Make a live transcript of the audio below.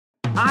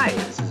Hi,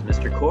 this is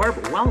Mr. Korb.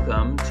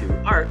 Welcome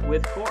to Art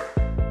with Korb.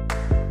 Are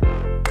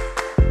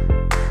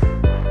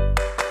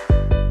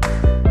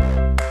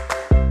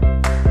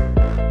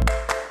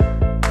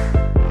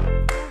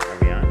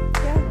we on?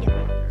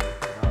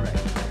 Yeah. All right.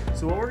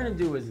 So what we're going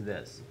to do is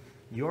this.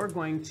 You're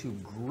going to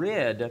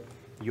grid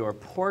your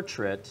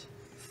portrait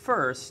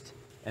first,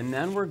 and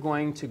then we're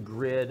going to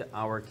grid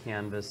our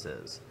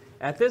canvases.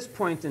 At this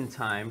point in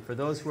time, for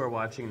those who are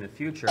watching in the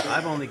future,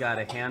 I've only got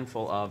a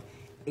handful of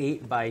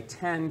 8 by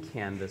 10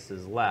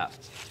 canvases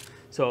left.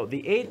 So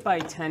the 8 by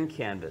 10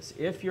 canvas,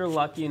 if you're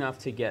lucky enough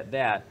to get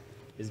that,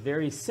 is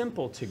very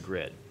simple to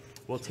grid.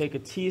 We'll take a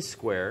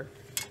T-square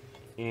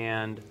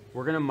and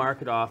we're going to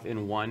mark it off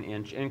in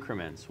 1-inch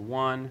increments.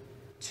 1,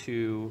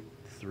 2,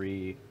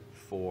 3,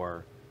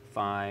 4,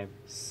 5,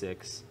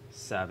 6,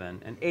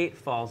 7, and 8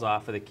 falls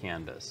off of the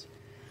canvas.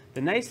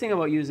 The nice thing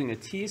about using a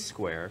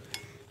T-square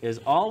is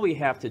all we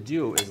have to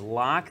do is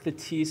lock the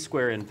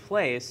T-square in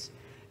place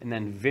and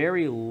then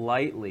very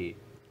lightly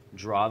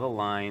draw the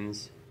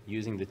lines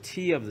using the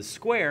T of the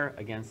square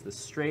against the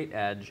straight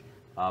edge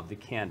of the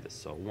canvas.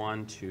 So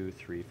 1, 2,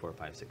 3, 4,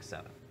 5, 6,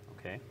 7.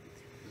 Okay?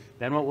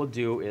 Then what we'll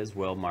do is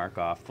we'll mark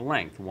off the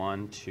length.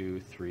 1, 2,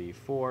 3,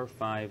 4,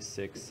 5,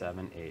 6,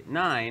 7, 8,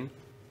 9.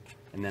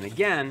 And then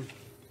again,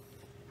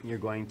 you're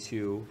going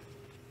to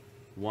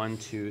 1,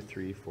 2,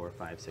 3, 4,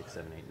 5, 6,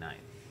 7, 8, 9.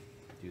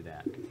 Do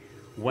that.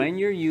 When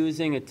you're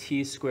using a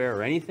T-square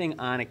or anything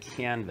on a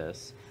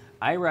canvas,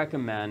 I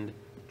recommend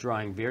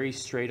drawing very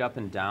straight up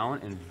and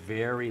down and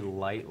very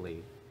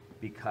lightly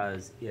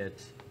because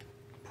it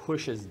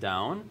pushes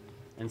down,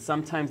 and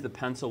sometimes the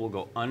pencil will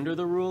go under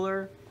the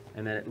ruler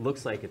and then it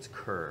looks like it's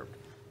curved.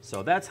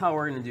 So that's how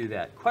we're going to do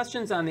that.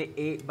 Questions on the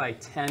 8 by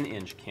 10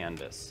 inch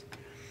canvas.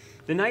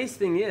 The nice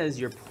thing is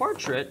your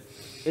portrait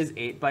is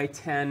 8 by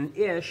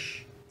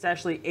 10-ish. It's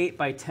actually 8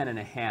 by 10 and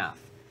a half.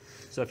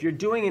 So if you're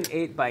doing an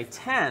 8 by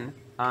 10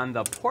 on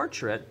the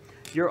portrait,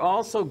 you're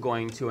also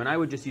going to, and I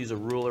would just use a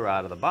ruler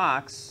out of the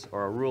box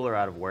or a ruler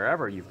out of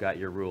wherever you've got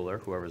your ruler,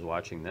 whoever's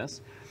watching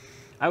this.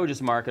 I would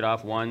just mark it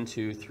off 1,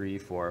 2, 3,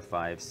 4,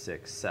 5,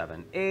 6,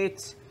 7,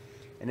 8.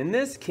 And in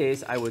this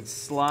case, I would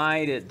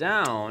slide it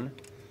down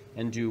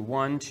and do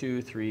 1,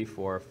 2, 3,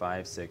 4,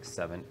 5, 6,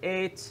 7,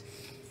 8.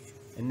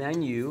 And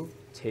then you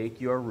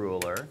take your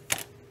ruler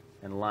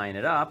and line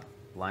it up.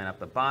 Line up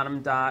the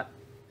bottom dot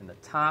and the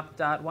top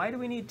dot. Why do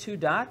we need 2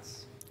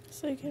 dots?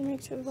 So you can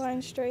make the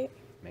line straight.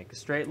 Make a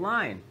straight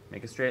line.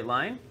 Make a straight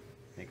line.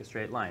 Make a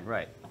straight line.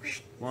 Right.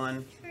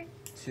 1,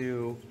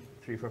 2,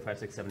 3, 4, 5,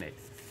 6, 7, 8.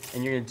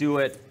 And you're going to do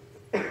it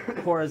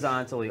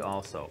horizontally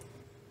also.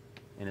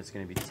 And it's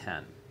going to be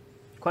 10.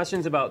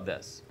 Questions about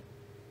this?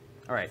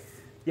 All right.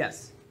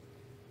 Yes?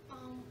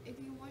 If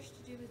you wish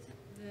to do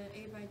the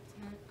 8 by 10,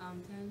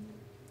 10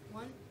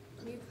 one,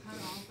 can you cut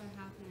off a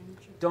half an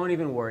inch? Don't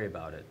even worry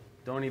about it.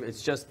 Don't even.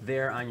 It's just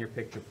there on your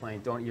picture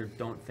plane.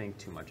 Don't think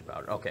too much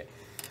about it. Okay.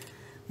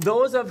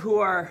 Those of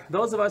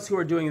us who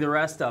are doing the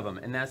rest of them,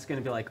 and that's going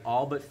to be like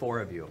all but 4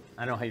 of you.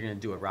 I don't know how you're going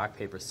to do it. Rock,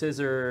 paper,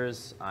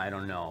 scissors. I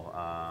don't know.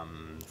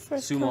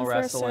 Sumo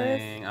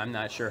wrestling. I'm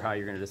not sure how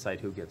you're going to decide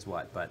who gets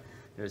what, but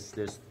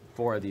there's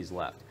 4 of these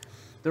left.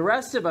 The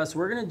rest of us,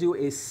 we're going to do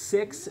a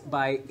 6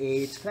 by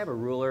 8. Can I have a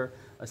ruler?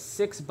 A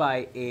 6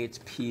 by 8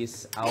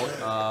 piece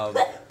out of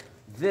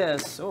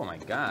this. Oh my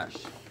gosh.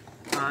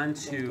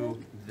 Onto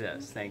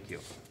this. Thank you.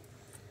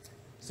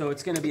 So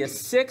it's going to be a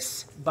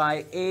 6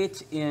 by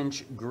 8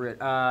 inch grid.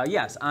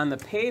 Yes, on the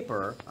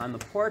paper, on the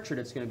portrait,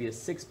 it's going to be a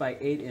 6 by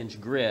 8 inch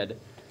grid.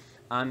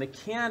 On the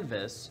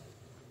canvas,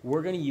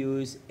 we're going to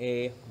use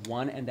a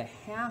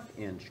 1.5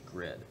 inch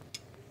grid.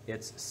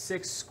 It's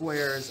 6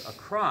 squares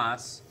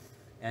across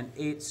and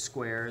 8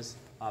 squares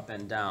up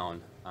and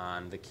down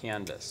on the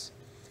canvas.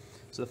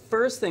 So the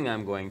first thing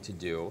I'm going to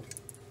do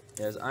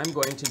is I'm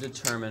going to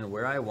determine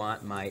where I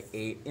want my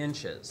 8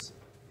 inches.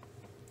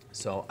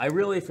 So I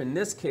really, in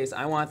this case,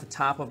 I want the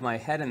top of my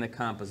head in the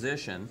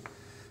composition.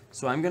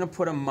 So I'm going to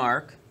put a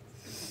mark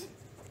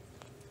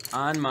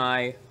on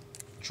my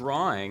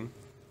drawing,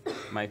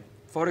 my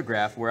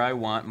photograph, where I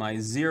want my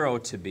 0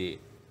 to be.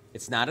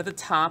 It's not at the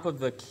top of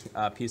the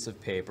piece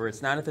of paper.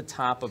 It's not at the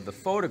top of the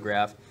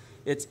photograph.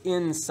 It's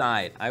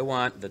inside. I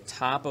want the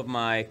top of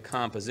my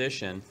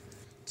composition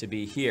to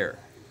be here.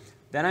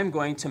 Then I'm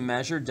going to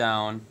measure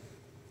down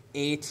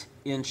 8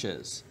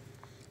 inches.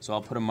 So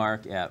I'll put a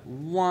mark at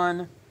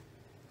 1,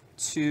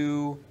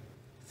 2,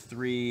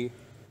 3,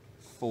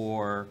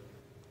 4,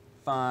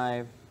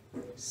 5,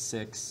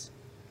 6,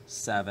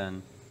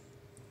 7,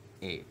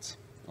 8.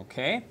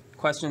 Okay?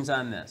 Questions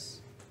on this?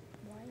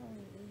 Why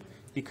only 8?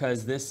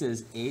 Because this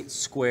is 8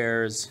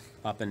 squares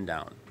up and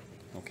down.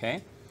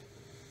 Okay?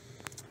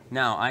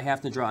 Now I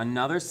have to draw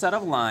another set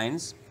of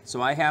lines.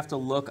 So I have to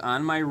look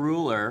on my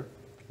ruler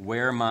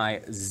where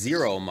my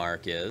 0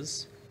 mark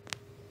is.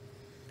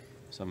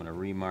 So I'm going to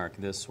remark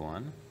this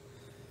one.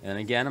 And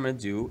again, I'm going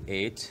to do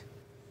 8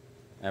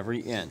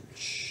 every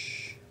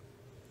inch.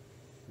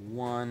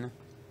 1,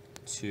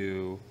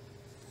 2,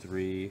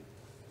 3,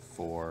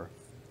 4,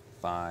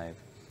 5,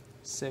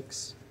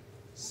 6,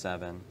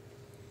 7,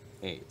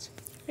 8.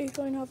 Are you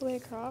going all the way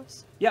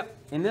across? Yep,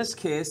 in this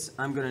case,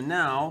 I'm gonna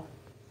now,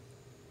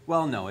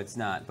 well, no, it's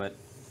not, but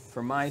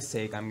for my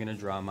sake, I'm gonna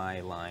draw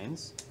my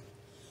lines.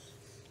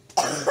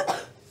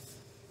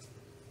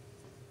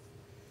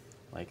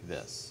 Like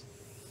this.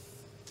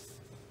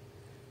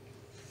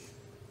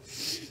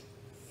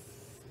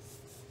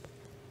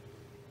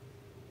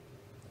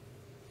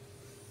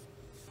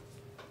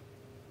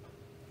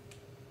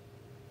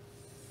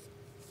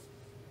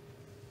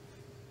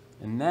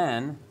 And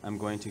then I'm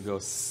going to go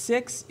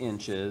 6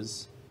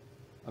 inches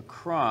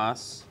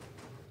across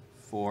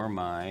for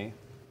my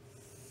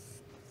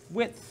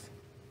width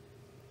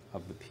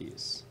of the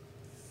piece.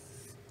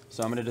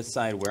 So I'm going to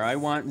decide where I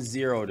want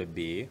 0 to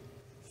be.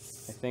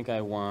 I think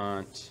I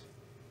want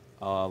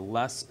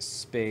less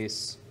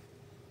space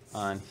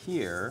on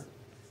here,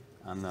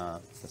 on the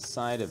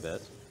side of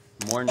it,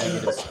 more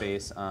negative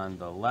space on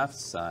the left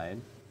side.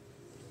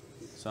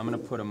 So I'm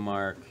going to put a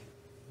mark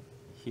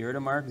here to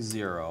mark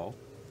 0.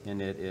 And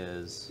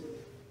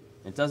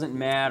it doesn't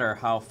matter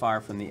how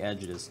far from the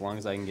edge it is, as long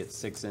as I can get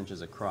 6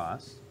 inches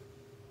across,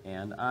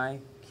 and I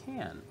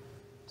can.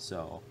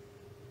 So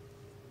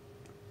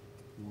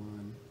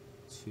 1,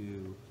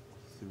 2,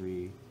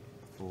 3,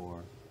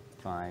 4,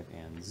 5,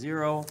 and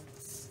 0.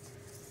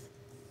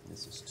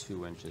 This is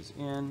 2 inches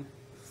in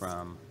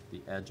from the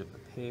edge of the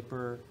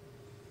paper.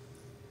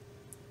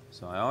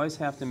 So I always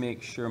have to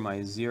make sure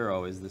my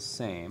 0 is the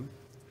same,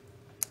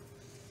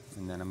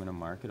 and then I'm going to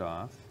mark it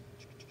off.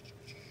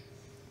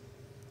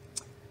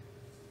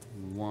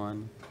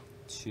 1,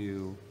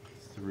 2,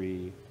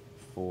 3,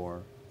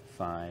 4,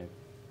 5,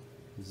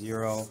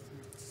 0.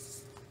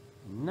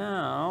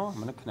 Now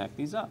I'm going to connect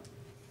these up.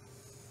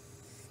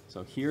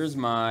 So here's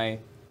my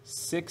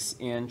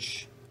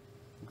 6-inch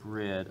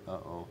grid.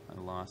 Uh-oh, I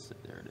lost it.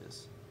 There it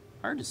is.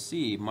 Hard to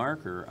see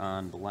marker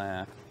on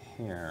black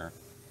hair.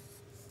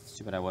 It's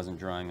too bad I wasn't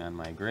drawing on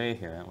my gray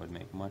hair. That would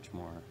make much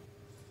more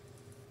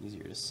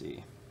easier to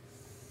see.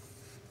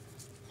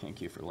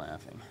 Thank you for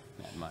laughing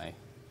at my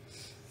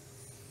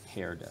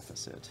hair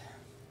deficit.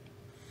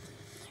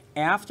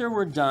 After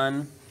we're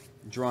done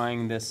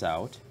drawing this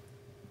out,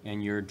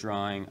 and you're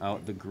drawing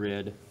out the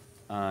grid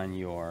on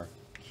your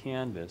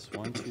canvas,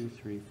 1, 2,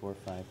 3, 4,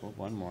 5, oh,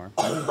 one more.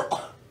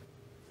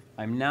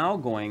 I'm now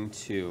going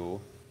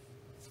to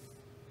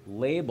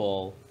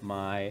label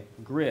my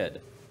grid.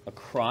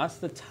 Across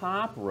the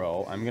top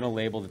row, I'm going to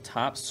label the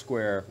top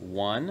square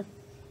 1,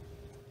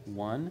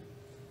 1,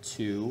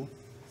 2,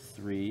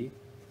 3,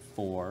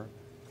 4,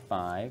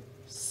 5,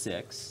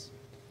 6.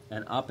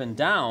 And up and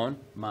down,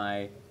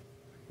 my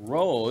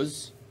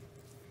rows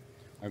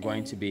are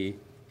going to be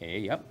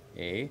A,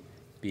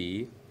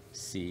 B,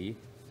 C,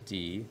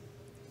 D,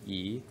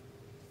 E,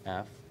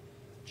 F,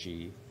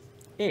 G,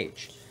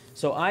 H.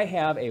 So I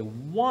have a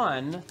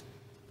 1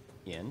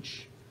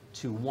 inch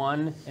to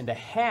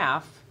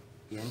 1.5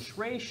 inch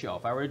ratio.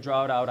 If I were to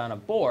draw it out on a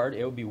board,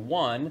 it would be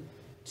 1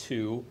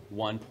 to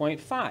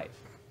 1.5.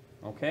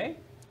 Okay?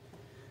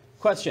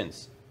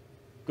 Questions?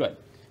 Good.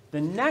 The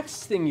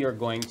next thing you're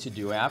going to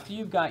do after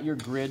you've got your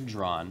grid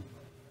drawn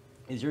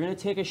is you're going to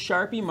take a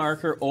Sharpie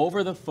marker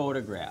over the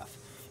photograph,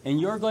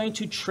 and you're going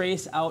to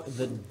trace out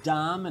the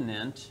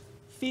dominant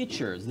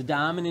features, the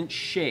dominant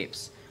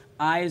shapes.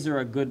 Eyes are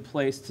a good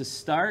place to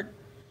start.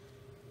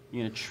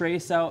 You're going to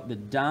trace out the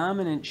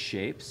dominant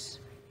shapes,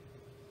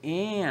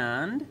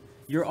 and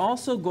you're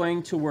also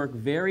going to work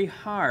very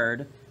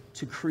hard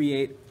to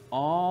create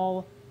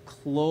all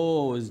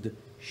closed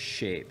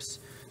shapes.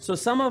 So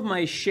some of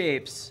my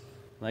shapes,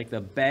 like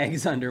the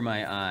bags under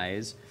my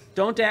eyes,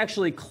 don't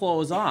actually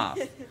close off,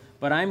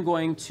 but I'm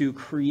going to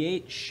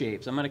create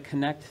shapes. I'm going to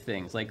connect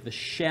things like the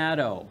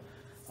shadow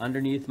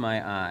underneath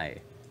my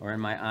eye or in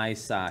my eye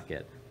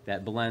socket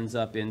that blends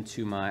up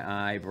into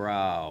my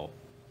eyebrow,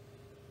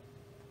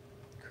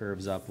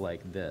 curves up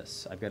like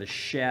this. I've got a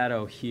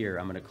shadow here.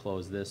 I'm going to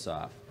close this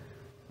off.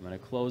 I'm going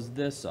to close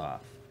this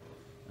off.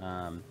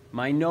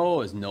 My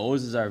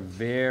noses are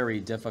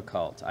very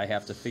difficult. I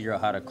have to figure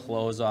out how to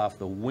close off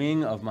the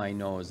wing of my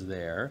nose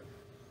there.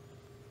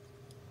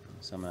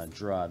 So I'm going to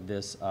draw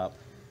this up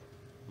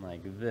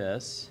like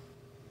this.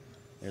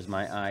 There's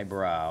my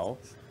eyebrow.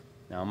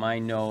 Now my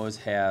nose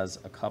has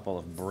a couple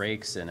of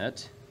breaks in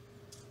it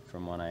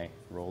from when I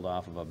rolled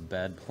off of a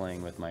bed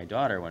playing with my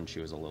daughter when she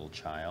was a little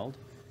child.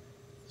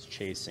 I was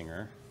chasing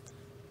her.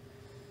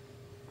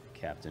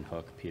 Captain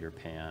Hook, Peter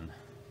Pan.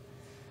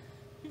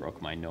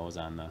 Broke my nose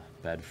on the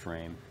bed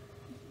frame.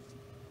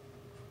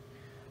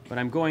 But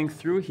I'm going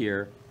through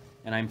here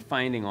and I'm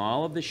finding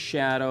all of the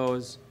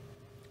shadows,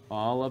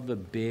 all of the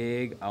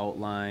big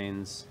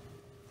outlines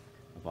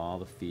of all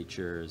the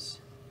features.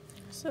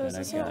 So is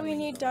this what we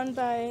need done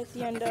by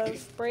the end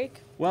of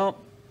break? Well,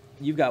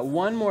 you've got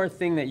one more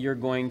thing that you're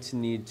going to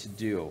need to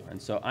do.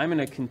 And so I'm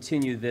going to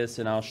continue this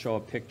and I'll show a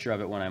picture of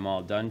it when I'm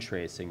all done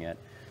tracing it.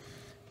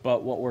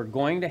 But what we're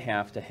going to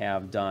have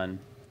done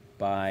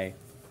by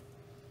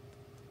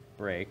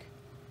break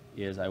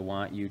is I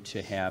want you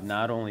to have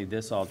not only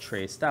this all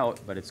traced out,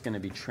 but it's going to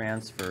be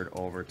transferred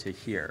over to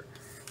here.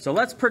 So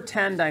let's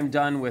pretend I'm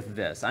done with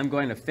this. I'm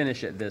going to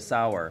finish it this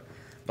hour.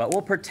 But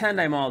we'll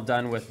pretend I'm all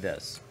done with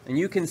this. And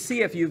you can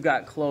see if you've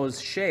got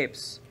closed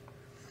shapes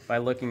by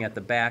looking at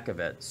the back of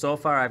it. So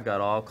far I've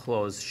got all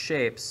closed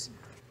shapes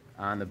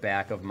on the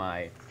back of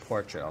my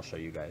portrait. I'll show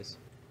you guys.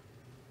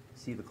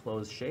 See the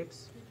closed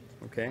shapes?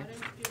 Okay.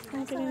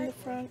 I'm getting the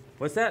front.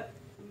 What's that?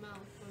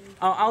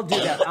 I'll do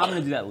that. I'm going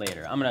to do that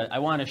later. I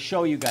want to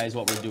show you guys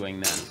what we're doing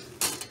then.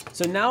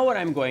 So now what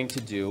I'm going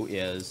to do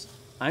is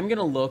I'm going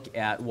to look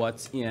at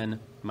what's in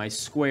my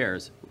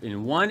squares.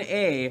 In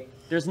 1A,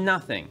 there's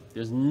nothing.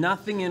 There's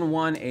nothing in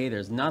 1A.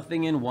 There's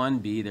nothing in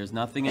 1B. There's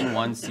nothing in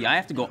 1C. I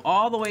have to go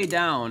all the way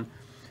down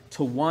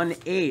to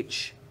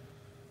 1H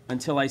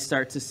until I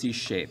start to see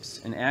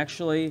shapes. And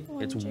actually,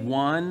 it's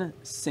one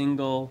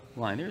single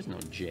line. There's no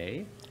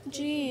J.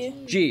 G.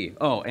 G.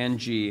 Oh, and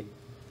G.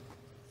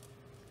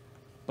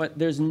 But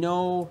there's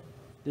no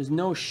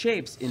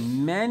shapes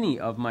in many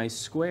of my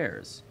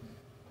squares.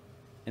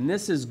 And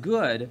this is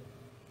good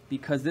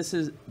because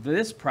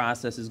this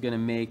process is going to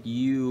make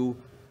you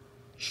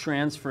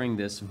transferring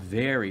this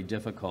very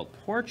difficult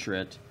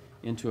portrait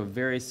into a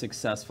very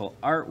successful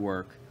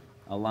artwork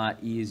a lot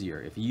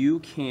easier. If you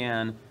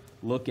can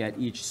look at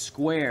each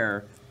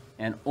square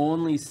and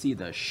only see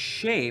the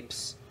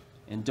shapes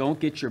and don't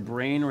get your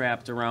brain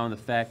wrapped around the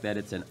fact that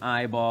it's an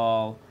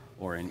eyeball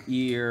or an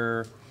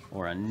ear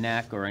or a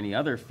neck or any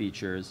other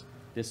features,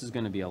 this is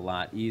going to be a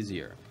lot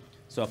easier.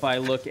 So if I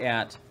look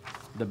at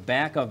the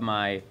back of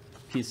my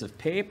piece of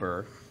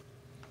paper,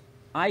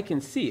 I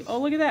can see, oh,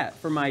 look at that.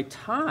 For my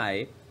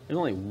tie, there's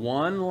only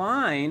one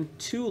line,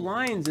 2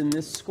 lines in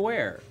this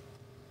square.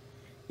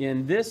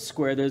 In this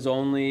square, there's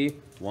only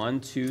 1,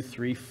 2,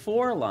 3,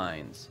 4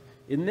 lines.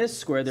 In this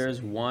square,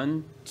 there's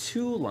 1,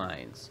 2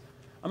 lines.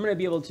 I'm going to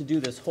be able to do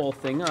this whole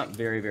thing up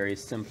very, very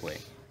simply.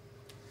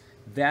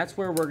 That's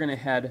where we're going to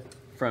head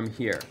from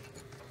here.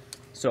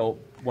 So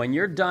when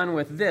you're done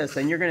with this,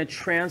 then you're going to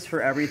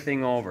transfer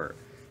everything over.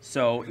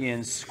 So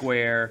in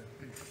square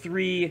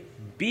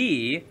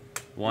 3B,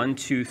 1,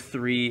 2,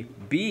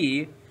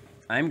 3B,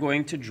 I'm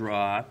going to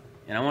draw,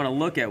 and I want to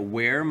look at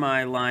where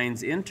my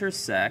lines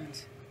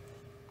intersect.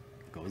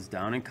 Goes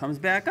down and comes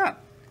back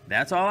up.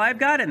 That's all I've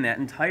got in that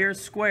entire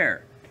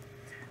square.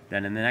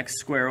 Then in the next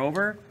square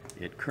over,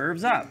 it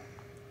curves up,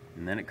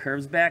 and then it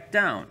curves back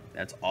down.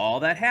 That's all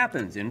that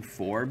happens in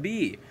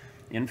 4B.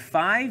 In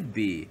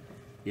 5B,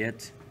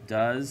 it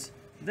does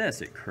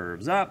this. It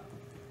curves up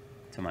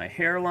to my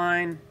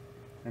hairline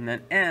and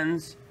then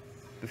ends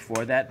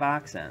before that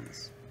box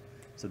ends.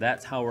 So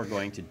that's how we're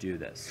going to do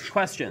this.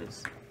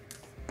 Questions?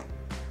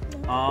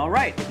 All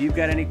right, if you've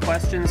got any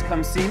questions,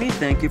 come see me.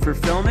 Thank you for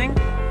filming.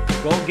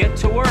 Go get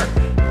to work.